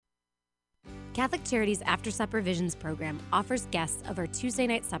Catholic Charities After Supper Visions program offers guests of our Tuesday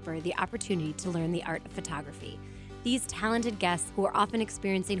night supper the opportunity to learn the art of photography. These talented guests, who are often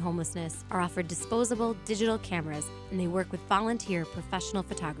experiencing homelessness, are offered disposable digital cameras, and they work with volunteer professional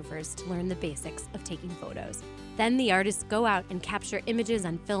photographers to learn the basics of taking photos. Then the artists go out and capture images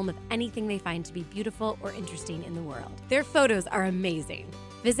on film of anything they find to be beautiful or interesting in the world. Their photos are amazing.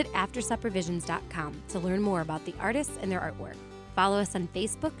 Visit AfterSupperVisions.com to learn more about the artists and their artwork. Follow us on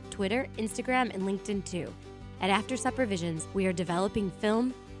Facebook, Twitter, Instagram, and LinkedIn too. At After Supper Visions, we are developing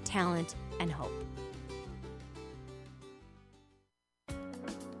film, talent, and hope.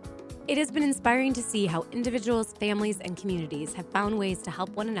 It has been inspiring to see how individuals, families, and communities have found ways to help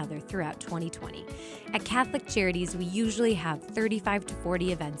one another throughout 2020. At Catholic Charities, we usually have 35 to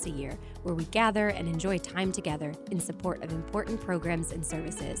 40 events a year where we gather and enjoy time together in support of important programs and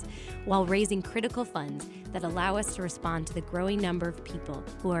services, while raising critical funds that allow us to respond to the growing number of people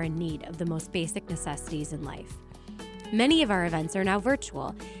who are in need of the most basic necessities in life. Many of our events are now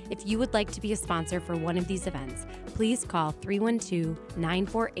virtual. If you would like to be a sponsor for one of these events, please call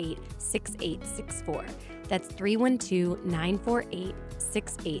 312-948-6864. That's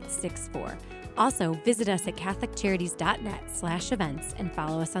 312-948-6864. Also, visit us at catholiccharities.net/events and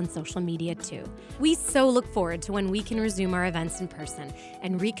follow us on social media too. We so look forward to when we can resume our events in person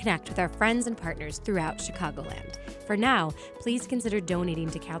and reconnect with our friends and partners throughout Chicagoland. For now, please consider donating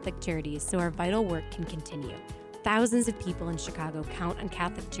to Catholic Charities so our vital work can continue. Thousands of people in Chicago count on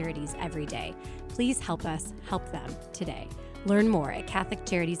Catholic Charities every day. Please help us help them today. Learn more at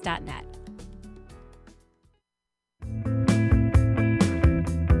catholiccharities.net.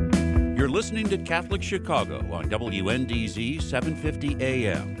 You're listening to Catholic Chicago on WNDZ 750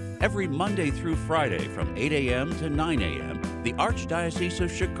 AM. Every Monday through Friday from 8 a.m. to 9 a.m., the Archdiocese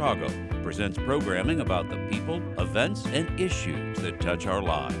of Chicago presents programming about the people, events, and issues that touch our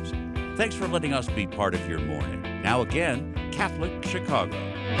lives. Thanks for letting us be part of your morning. Now again, Catholic Chicago.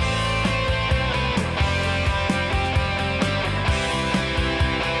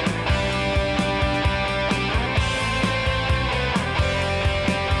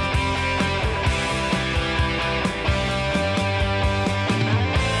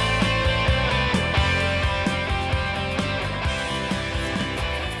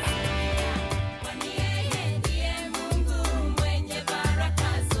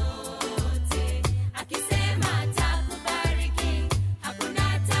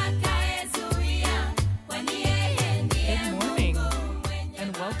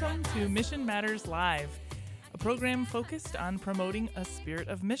 Mission Matters Live, a program focused on promoting a spirit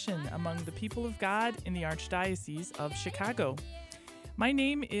of mission among the people of God in the Archdiocese of Chicago. My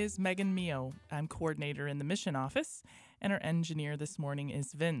name is Megan Mio. I'm coordinator in the mission office, and our engineer this morning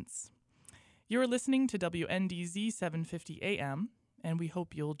is Vince. You're listening to WNDZ 750 AM, and we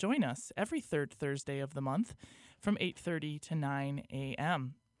hope you'll join us every third Thursday of the month from 8:30 to 9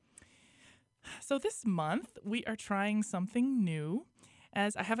 a.m. So this month, we are trying something new,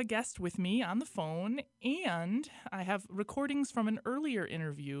 as I have a guest with me on the phone, and I have recordings from an earlier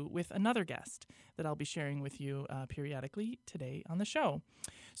interview with another guest that I'll be sharing with you periodically today on the show.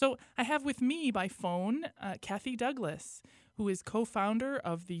 So I have with me by phone Kathy Douglas, who is co-founder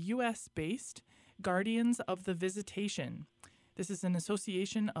of the U.S.-based Guardians of the Visitation. This is an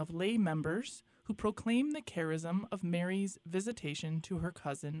association of lay members who proclaim the charism of Mary's visitation to her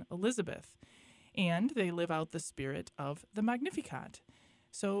cousin Elizabeth, and they live out the spirit of the Magnificat.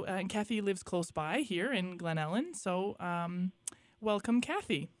 So, and Kathy lives close by here in Glen Ellen, so welcome,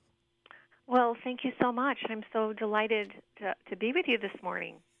 Kathy. Well, thank you so much. I'm so delighted to be with you this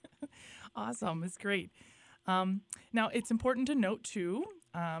morning. Awesome. It's great. Now, it's important to note, too,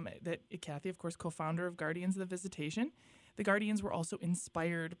 that Kathy, of course, co-founder of Guardians of the Visitation. The Guardians were also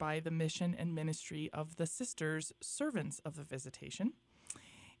inspired by the mission and ministry of the Sisters, Servants of the Visitation.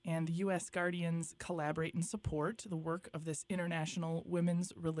 And the U.S. Guardians collaborate and support the work of this international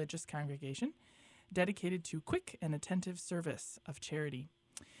women's religious congregation dedicated to quick and attentive service of charity.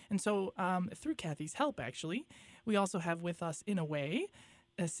 And so through Kathy's help, actually, we also have with us, in a way,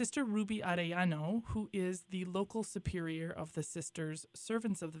 Sister Ruby Arellano, who is the local superior of the Sisters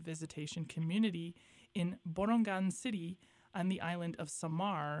Servants of the Visitation community in Borongan City on the island of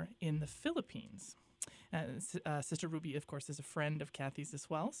Samar in the Philippines. Sister Ruby, of course, is a friend of Kathy's as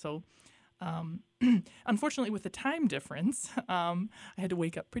well. So unfortunately, with the time difference, I had to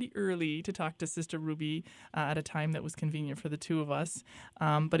wake up pretty early to talk to Sister Ruby at a time that was convenient for the two of us.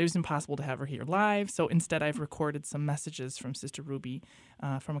 But it was impossible to have her here live. So instead, I've recorded some messages from Sister Ruby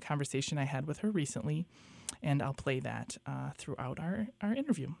from a conversation I had with her recently. And I'll play that throughout our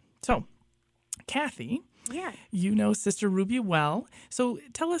interview. So Kathy, Yes. you know Sister Ruby well. So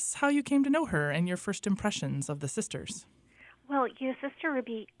tell us how you came to know her and your first impressions of the sisters. Well, Sister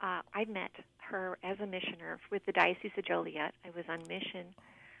Ruby, I met her as a missioner with the Diocese of Joliet. I was on mission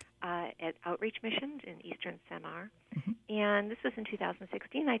at Outreach Missions in Eastern Samar, and this was in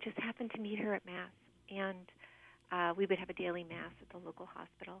 2016. I just happened to meet her at Mass, and we would have a daily Mass at the local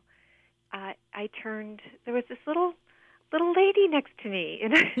hospital. There was this little lady next to me,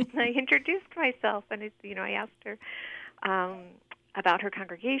 and I introduced myself, and I asked her about her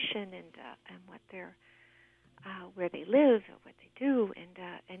congregation and what their where they live, or what they do,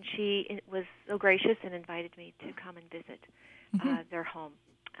 and she was so gracious and invited me to come and visit their home,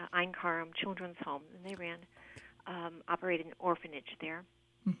 Ein Karim Children's Home, and they operated an orphanage there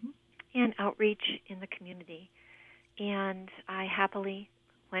and outreach in the community. And I happily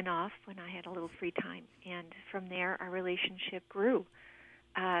went off when I had a little free time, and from there our relationship grew.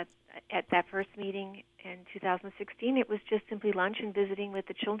 At that first meeting in 2016, it was just simply lunch and visiting with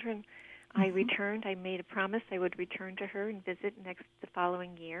the children. I returned. I made a promise I would return to her and visit the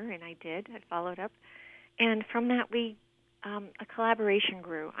following year, and I did. I followed up. And from that, a collaboration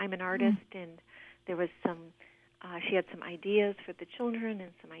grew. I'm an artist, and there was she had some ideas for the children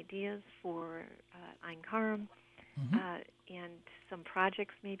and some ideas for Ein Karim, and some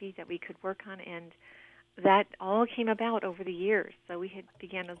projects maybe that we could work on, and that all came about over the years. So we had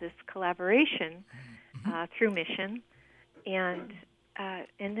began this collaboration through mission, and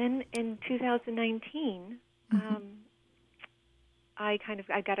then in 2019, I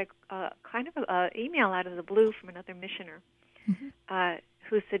got a email out of the blue from another missioner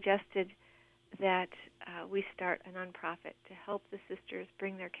who suggested that we start a nonprofit to help the sisters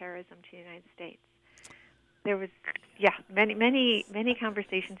bring their charism to the United States. There was many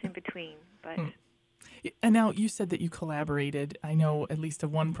conversations in between, but. And now you said that you collaborated. I know at least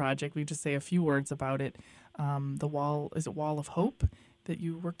of one project. We just say a few words about it. The Wall of Hope that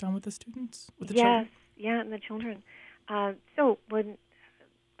you worked on with the students, with the children? Yes, and the children. So when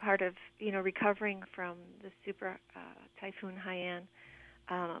part of recovering from the super typhoon Haiyan,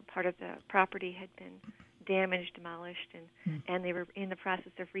 part of the property had been damaged, demolished, and they were in the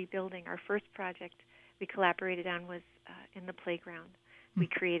process of rebuilding. Our first project we collaborated on was in the playground. We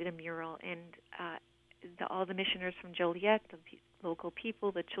created a mural, and all the missioners from Joliet, the local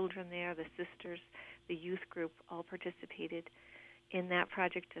people, the children there, the sisters, the youth group, all participated in that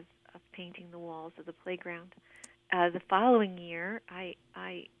project of painting the walls of the playground. The following year, I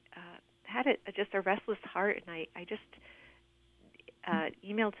had just a restless heart, and I just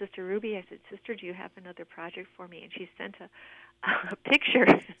emailed Sister Ruby. I said, "Sister, do you have another project for me?" And she sent a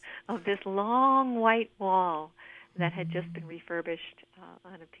picture of this long white wall that had just been refurbished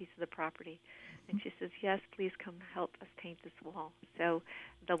on a piece of the property. And she says, "Yes, please come help us paint this wall." So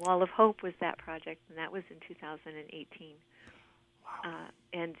the Wall of Hope was that project, and that was in 2018. Wow.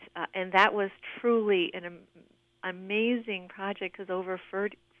 And that was truly an amazing project because over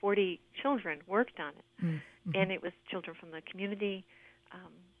 40 children worked on it. And it was children from the community,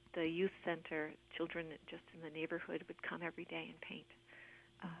 the youth center, children just in the neighborhood would come every day and paint.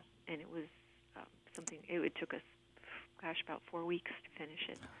 And it was it took us, about 4 weeks to finish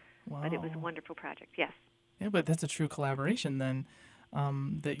it. Wow. But it was a wonderful project, yes. Yeah, but that's a true collaboration then,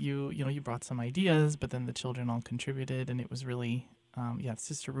 that you brought some ideas, but then the children all contributed, and it was really,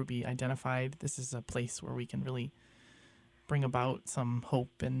 Sister Ruby identified this is a place where we can really bring about some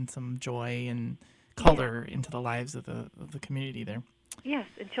hope and some joy and color into the lives of the community there. Yes,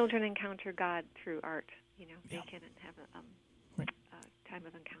 and children encounter God through art. They can have a time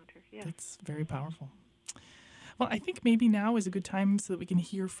of encounter. Yes. It's very powerful. Well, I think maybe now is a good time so that we can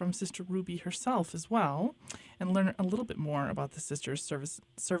hear from Sister Ruby herself as well and learn a little bit more about the Sisters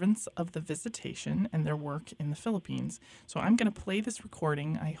Servants of the Visitation and their work in the Philippines. So I'm going to play this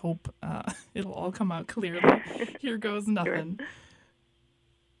recording. I hope it'll all come out clearly. Here goes nothing. Sure.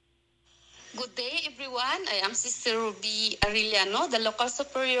 Good day, everyone. I am Sister Ruby Arellano, the local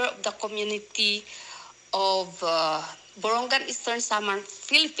superior of the community of Borongan, Eastern Samar,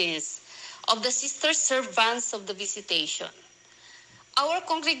 Philippines, of the Sisters Servants of the Visitation. Our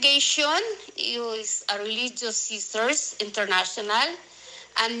congregation is a Religious Sisters International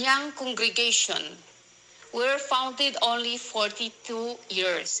and young congregation. We were founded only 42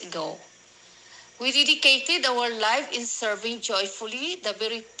 years ago. We dedicated our life in serving joyfully the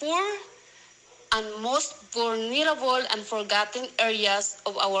very poor and most vulnerable and forgotten areas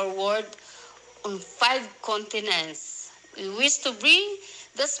of our world on 5 continents. We wish to bring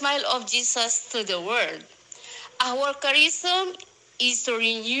the smile of Jesus to the world. Our charism is to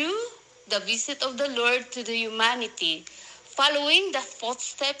renew the visit of the Lord to the humanity following the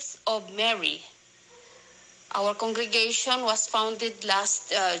footsteps of Mary. Our congregation was founded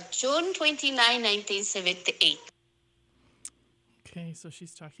last June 29, 1978. Okay, so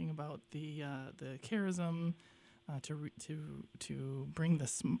she's talking about the charism to bring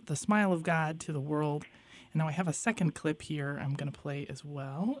the smile of God to the world. And now I have a second clip here I'm going to play as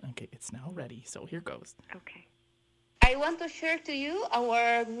well. Okay, it's now ready. So here goes. Okay. I want to share to you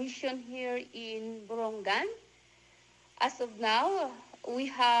our mission here in Borongan. As of now,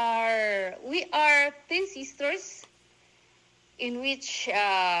 we are 10 sisters, in which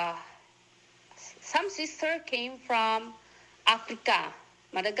some sisters came from Africa,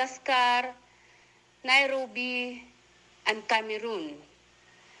 Madagascar, Nairobi, and Cameroon.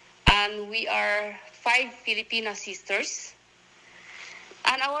 And we are 5 Filipino sisters.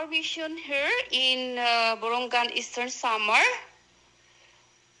 And our mission here in Borongan Eastern Samar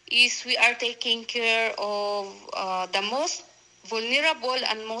is we are taking care of the most vulnerable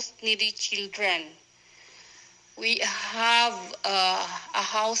and most needy children. We have a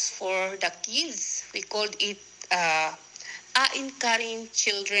house for the kids. We called it Ain Karim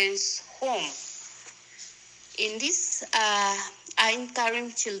Children's Home. In this Ain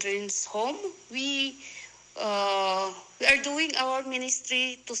Karim Children's Home, we are doing our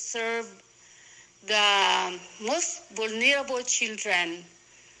ministry to serve the most vulnerable children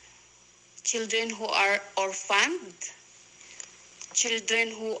who are orphaned,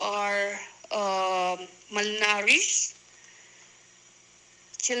 children who are malnourished,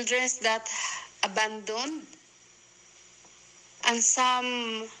 children that abandoned, and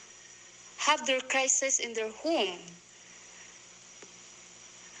some have their crisis in their home,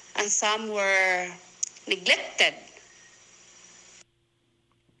 and some were neglected.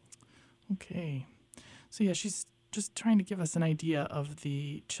 Okay. So yeah, she's just trying to give us an idea of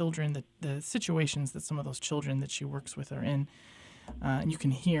the children, the situations that some of those children that she works with are in. And you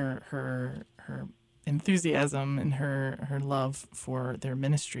can hear her enthusiasm and her love for their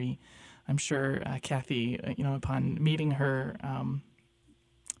ministry. I'm sure, Kathy, upon meeting her,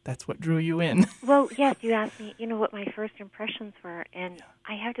 that's what drew you in. Well, yes, you asked me, what my first impressions were, and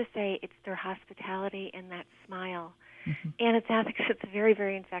I have to say it's their hospitality and that smile. Mm-hmm. And it's very,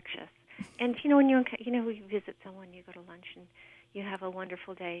 very infectious. And, when you visit someone, you go to lunch and you have a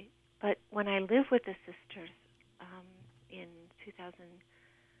wonderful day. But when I live with the sisters in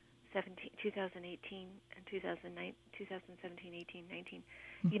 2018 and 2017, 18, 19,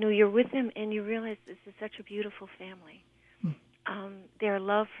 you're with them and you realize this is such a beautiful family. Their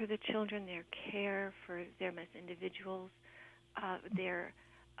love for the children, their care for them as individuals, their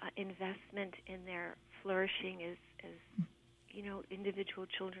investment in their flourishing as individual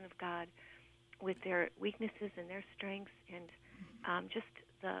children of God, with their weaknesses and their strengths, and just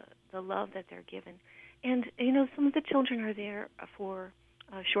the love that they're given. And some of the children are there for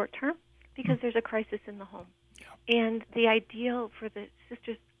short term because there's a crisis in the home. Yeah. And the ideal for the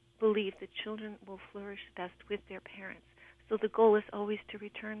sisters believe that children will flourish best with their parents. So the goal is always to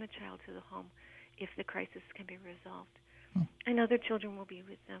return the child to the home if the crisis can be resolved. And other children will be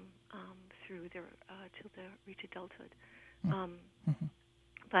with them through their till they reach adulthood.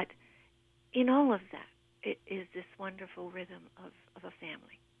 But in all of that, it is this wonderful rhythm of a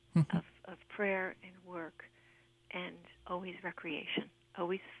family, of prayer and work, and always recreation,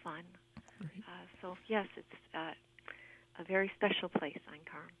 always fun. So yes, it's a very special place, Ain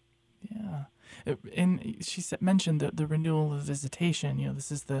Karim. Yeah, and she mentioned the renewal of visitation.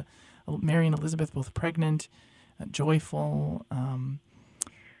 This is the Mary and Elizabeth, both pregnant, joyful.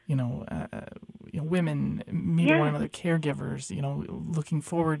 Women meeting one another, caregivers. Looking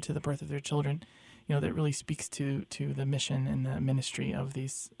forward to the birth of their children. That really speaks to the mission and the ministry of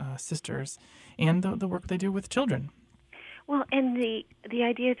these sisters, and the work they do with children. Well, and the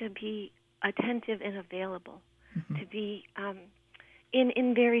idea to be attentive and available, to be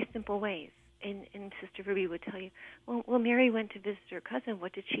in very simple ways. And Sister Ruby would tell you, well, Mary went to visit her cousin.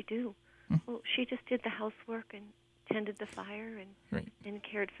 What did she do? Well, she just did the housework and tended the fire and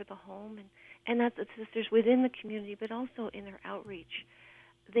cared for the home. And that's the sisters within the community, but also in their outreach.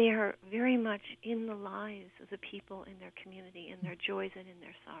 They are very much in the lives of the people in their community, in their joys and in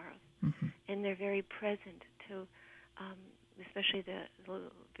their sorrows. And they're very present to, especially the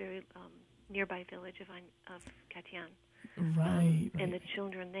very nearby village of Katian. Right. And the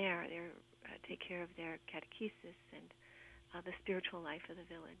children there, they take care of their catechesis and the spiritual life of the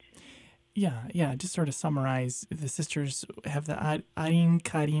village. Yeah. Just sort of summarize, the sisters have the Ain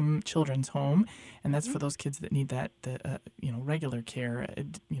Karim Children's Home, and that's for those kids that need the regular care.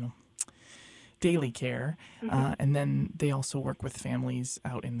 daily care. And then they also work with families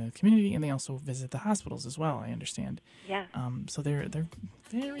out in the community, and they also visit the hospitals as well, I understand. Yes. So they're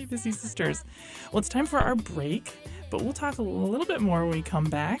very busy sisters. Well, it's time for our break, but we'll talk a little bit more when we come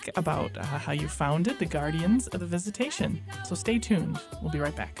back about how you founded the Guardians of the Visitation. So stay tuned. We'll be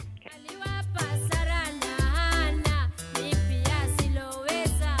right back.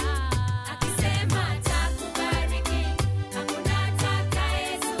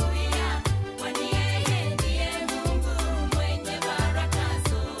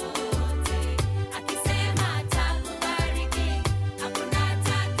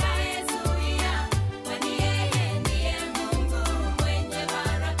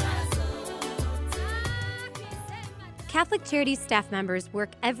 Catholic Charities staff members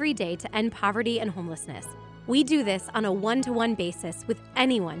work every day to end poverty and homelessness. We do this on a one-to-one basis with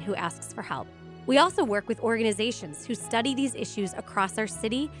anyone who asks for help. We also work with organizations who study these issues across our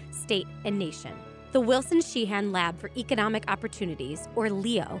city, state, and nation. The Wilson Sheehan Lab for Economic Opportunities, or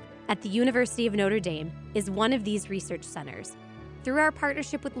LEO, at the University of Notre Dame is one of these research centers. Through our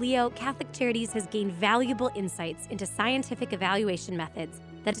partnership with LEO, Catholic Charities has gained valuable insights into scientific evaluation methods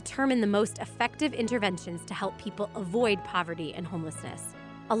that determine the most effective interventions to help people avoid poverty and homelessness.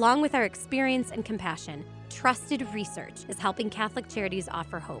 Along with our experience and compassion, trusted research is helping Catholic Charities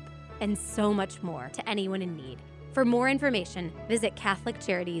offer hope and so much more to anyone in need. For more information, visit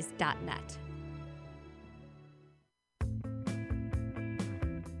catholiccharities.net.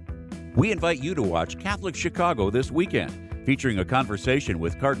 We invite you to watch Catholic Chicago this weekend, featuring a conversation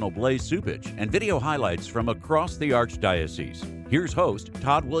with Cardinal Blaise Cupich and video highlights from across the Archdiocese. Here's host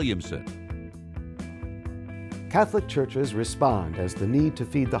Todd Williamson. Catholic churches respond as the need to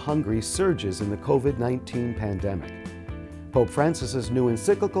feed the hungry surges in the COVID-19 pandemic. Pope Francis's new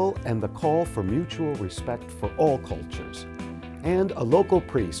encyclical and the call for mutual respect for all cultures. And a local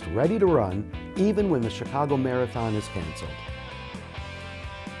priest ready to run even when the Chicago Marathon is canceled.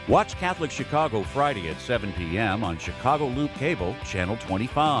 Watch Catholic Chicago Friday at 7 p.m. on Chicago Loop Cable, Channel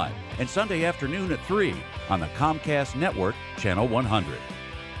 25, and Sunday afternoon at 3 on the Comcast Network, Channel 100.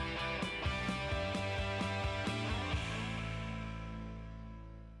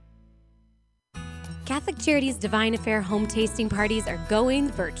 Catholic Charities Divine Affair home tasting parties are going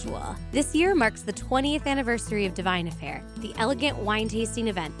virtual. This year marks the 20th anniversary of Divine Affair, the elegant wine tasting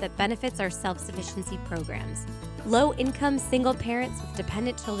event that benefits our self-sufficiency programs. Low-income single parents with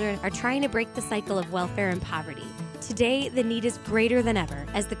dependent children are trying to break the cycle of welfare and poverty. Today, the need is greater than ever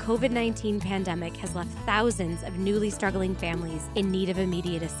as the COVID-19 pandemic has left thousands of newly struggling families in need of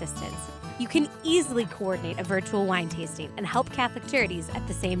immediate assistance. You can easily coordinate a virtual wine tasting and help Catholic Charities at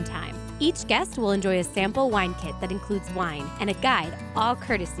the same time. Each guest will enjoy a sample wine kit that includes wine and a guide, all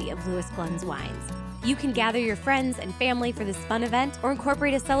courtesy of Louis Glenn's Wines. You can gather your friends and family for this fun event or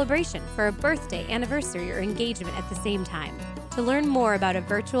incorporate a celebration for a birthday, anniversary, or engagement at the same time. To learn more about a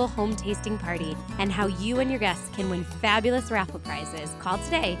virtual home tasting party and how you and your guests can win fabulous raffle prizes, call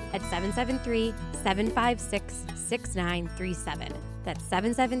today at 773-756-6937. That's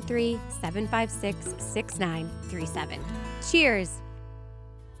 773-756-6937. Cheers!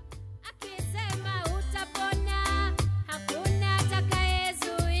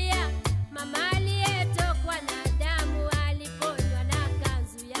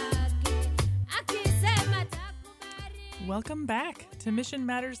 Welcome back to Mission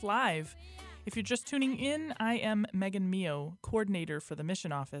Matters Live. If you're just tuning in, I am Megan Mio, coordinator for the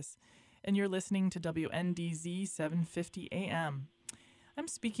Mission Office, and you're listening to WNDZ 750 AM. I'm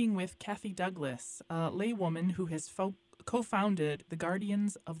speaking with Kathy Douglas, a laywoman who has co-founded the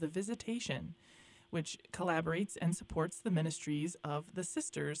Guardians of the Visitation, which collaborates and supports the ministries of the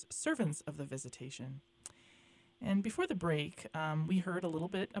Sisters, Servants of the Visitation. And before the break, we heard a little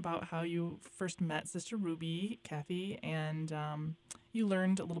bit about how you first met Sister Ruby, Kathy, and you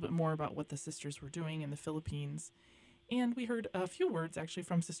learned a little bit more about what the sisters were doing in the Philippines. And we heard a few words, actually,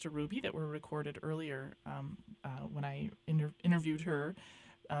 from Sister Ruby that were recorded earlier when I interviewed her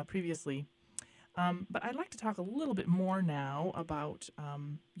previously. But I'd like to talk a little bit more now about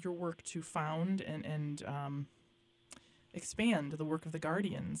your work to found and expand the work of the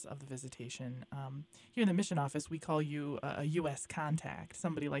Guardians of the Visitation. Here in the Mission Office, we call you a U.S. contact,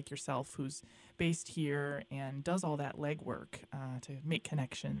 somebody like yourself who's based here and does all that legwork to make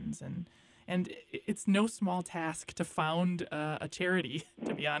connections. And it's no small task to found a charity,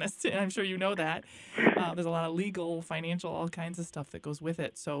 to be honest. And I'm sure you know that. There's a lot of legal, financial, all kinds of stuff that goes with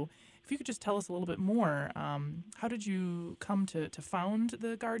it. So if you could just tell us a little bit more, how did you come to found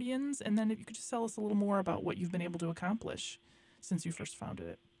the Guardians? And then if you could just tell us a little more about what you've been able to accomplish since you first founded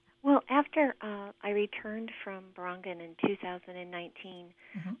it. Well, after I returned from Borongan in 2019,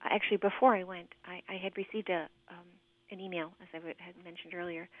 actually before I went, I had received an email, as I had mentioned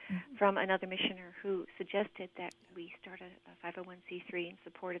earlier, from another missioner who suggested that we start a 501c3 in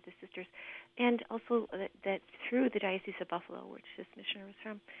support of the sisters, and also that through the Diocese of Buffalo, which this missioner was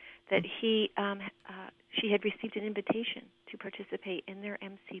from, that she had received an invitation to participate in their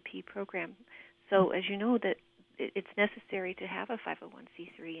MCP program. So, as you know, that it's necessary to have a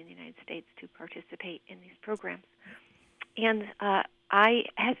 501c3 in the United States to participate in these programs. And I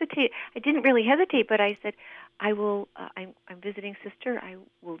didn't really hesitate, but I said, I will. I'm visiting Sister. I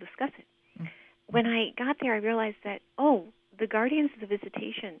will discuss it. When I got there, I realized that the Guardians of the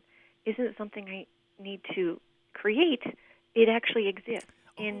Visitation isn't something I need to create. It actually exists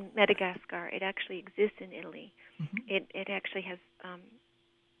in Madagascar. It actually exists in Italy. It actually has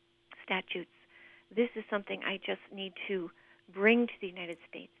statutes. This is something I just need to bring to the United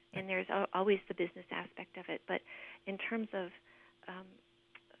States, and there's always the business aspect of it. But in terms of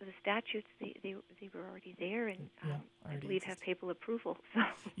the statutes, they were already there, and I believe have papal approval.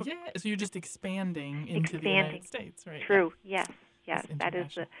 So so you're just expanding into the United States, right? True. Yes. That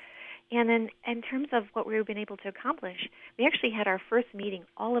is the. And then in terms of what we've been able to accomplish, we actually had our first meeting,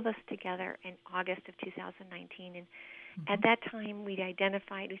 all of us together, in August of 2019, and at that time, we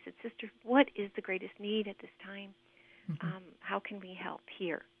said, Sister, what is the greatest need at this time? How can we help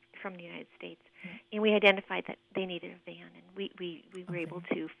here from the United States? And we identified that they needed a van, and we were able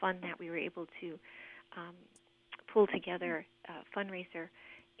to fund that. We were able to pull together a fundraiser.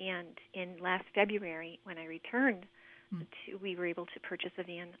 And in last February, when I returned, we were able to purchase a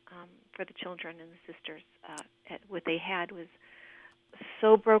van for the children and the sisters. What they had was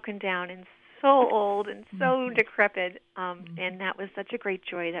so broken down and so old and so decrepit, and that was such a great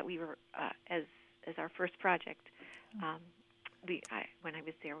joy that we were, as our first project, when I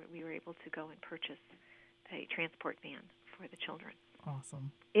was there, we were able to go and purchase a transport van for the children.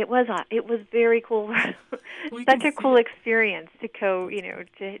 Awesome. It was very cool. Such a cool experience to go,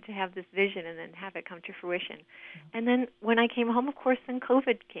 to have this vision and then have it come to fruition. And then when I came home, of course, then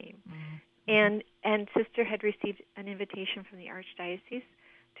COVID came, and Sister had received an invitation from the Archdiocese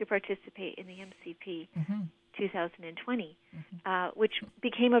to participate in the MCP 2020, which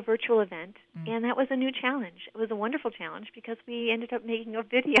became a virtual event, and that was a new challenge. It was a wonderful challenge because we ended up making a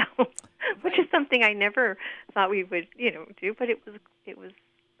video, which is something I never thought we would, do. But it was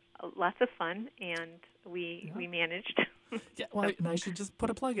lots of fun, and we managed. And I should just put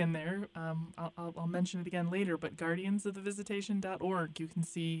a plug in there. I'll mention it again later, but guardiansofthevisitation.org, you can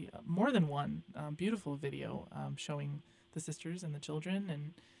see more than one beautiful video showing the sisters and the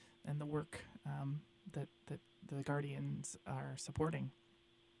children and the work that the Guardians are supporting.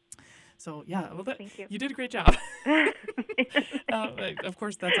 So thank you. You did a great job. Of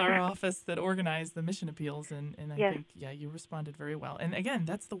course, that's our office that organized the mission appeals, and I think you responded very well. And again,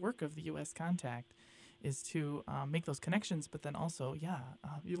 that's the work of the U.S. Contact, is to make those connections, but then also,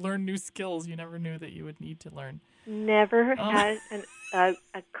 you learn new skills you never knew that you would need to learn. Never had a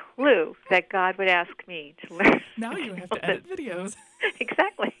clue that God would ask me to learn. Now you have to edit videos.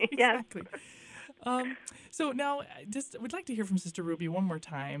 Exactly. Yes. Exactly. So now, we'd like to hear from Sister Ruby one more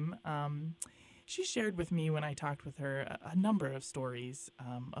time. She shared with me when I talked with her a number of stories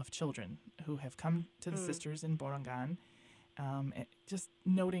of children who have come to the sisters in Borongan, just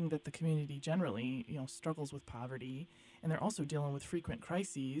noting that the community generally, struggles with poverty, and they're also dealing with frequent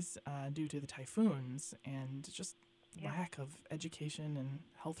crises due to the typhoons and just lack of education and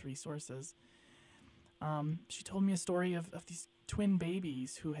health resources. She told me a story of these twin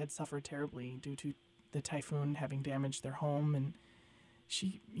babies who had suffered terribly due to the typhoon having damaged their home, and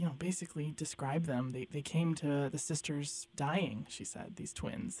she, basically described them. They came to the sisters dying, she said, these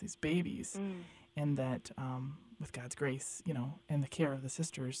twins, these babies, and that with God's grace, and the care of the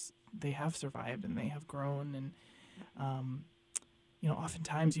sisters, they have survived and they have grown. And,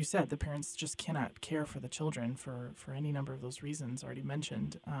 oftentimes you said the parents just cannot care for the children for any number of those reasons already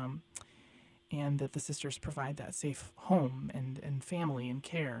mentioned. And that the sisters provide that safe home and family and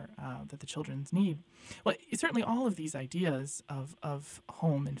care that the children need. Well, certainly all of these ideas of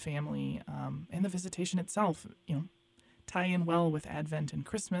home and family and the visitation itself, tie in well with Advent and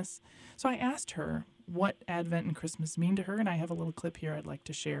Christmas. So I asked her what Advent and Christmas mean to her, and I have a little clip here I'd like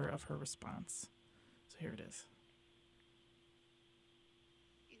to share of her response. So here it is.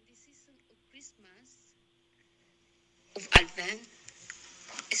 In the season of Christmas, of Advent,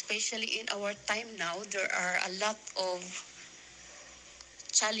 especially in our time now, there are a lot of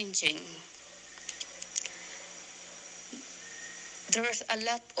challenging. There's a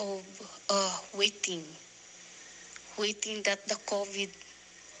lot of waiting that the COVID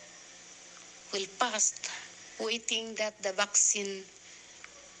will pass, waiting that the vaccine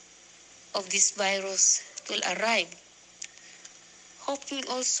of this virus will arrive. Waiting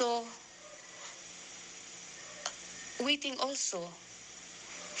also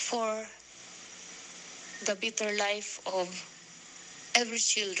for the bitter life of every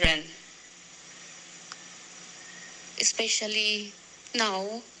children, especially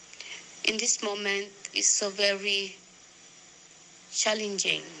now, in this moment, is so very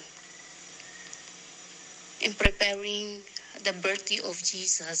challenging in preparing the birthday of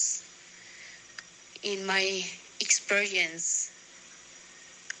Jesus. In my experience,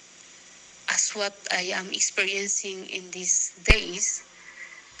 as what I am experiencing in these days,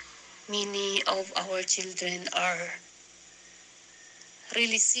 many of our children are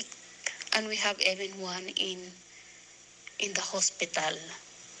really sick, and we have even one in the hospital.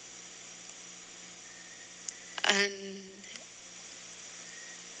 And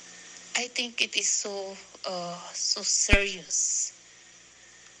I think it is so serious.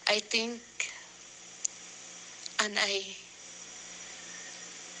 I think, and I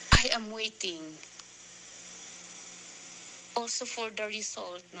am waiting also for the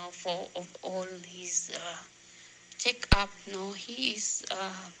result, of all his check-up. He is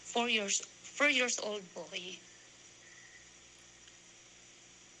 4 years old boy,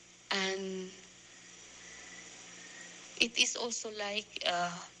 and it is also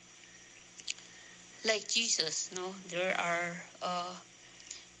like Jesus. There are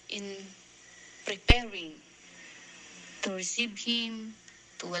in preparing to receive him,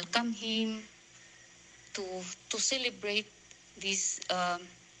 to welcome him, to celebrate this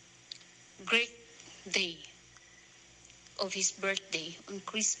great day of his birthday on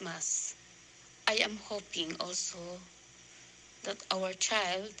Christmas. I am hoping also that our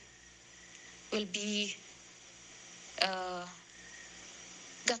child will be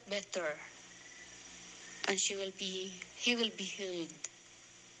got better, and he will be healed.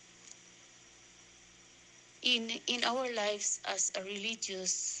 In our lives as a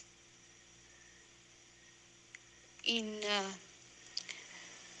religious, in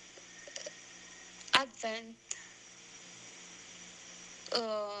Advent,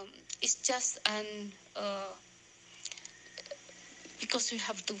 it's just because we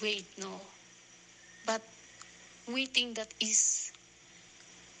have to wait, but waiting that is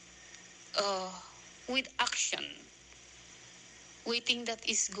with action, waiting that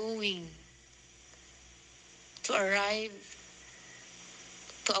is going to arrive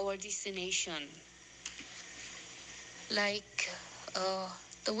to our destination, like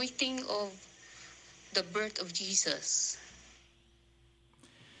the waiting of the birth of Jesus.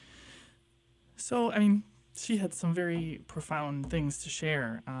 So, she had some very profound things to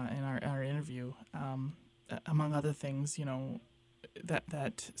share in our interview. Among other things,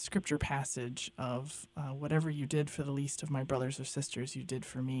 that scripture passage of whatever you did for the least of my brothers or sisters, you did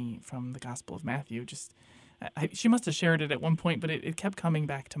for me, from the Gospel of Matthew. She must have shared it at one point, but it kept coming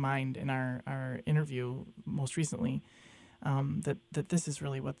back to mind in our interview most recently, that this is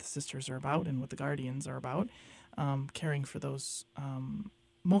really what the sisters are about and what the guardians are about, caring for those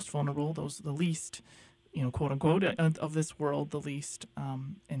most vulnerable, the least, quote unquote, of this world, the least,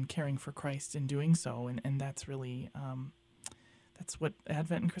 and caring for Christ in doing so. And that's really, that's what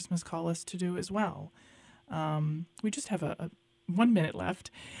Advent and Christmas call us to do as well. We just have a 1 minute left.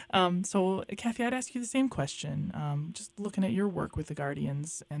 So, Kathy, I'd ask you the same question. Just looking at your work with the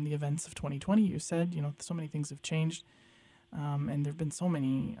Guardians and the events of 2020, you said, so many things have changed, and there have been so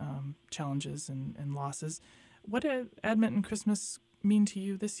many challenges and losses. What did Advent and Christmas mean to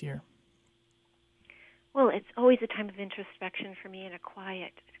you this year? Well, it's always a time of introspection for me, and a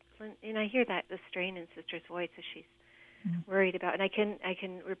quiet. And I hear the strain in Sister's voice as she's worried about. And I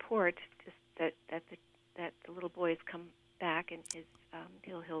can report just that the little boy has come back, and is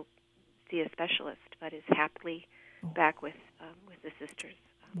he'll see a specialist, but is happily back with the sisters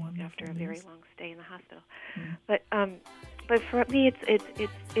after a very long stay in the hospital. But for me,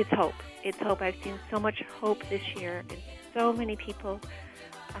 it's hope. It's hope. I've seen so much hope this year, and so many people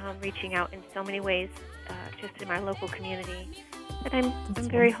reaching out in so many ways, just in my local community, that I'm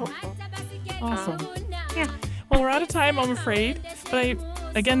very hopeful. Awesome. Yeah. Well, we're out of time, I'm afraid. But I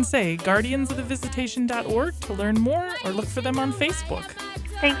again say guardiansofthevisitation.org to learn more, or look for them on Facebook.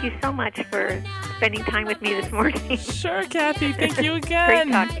 Thank you so much for spending time with me this morning. Sure, Kathy. Thank you again.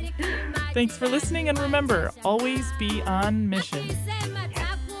 Great talking. Thanks for listening, and remember, always be on mission.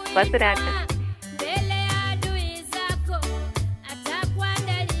 Yes. Blessed Advent.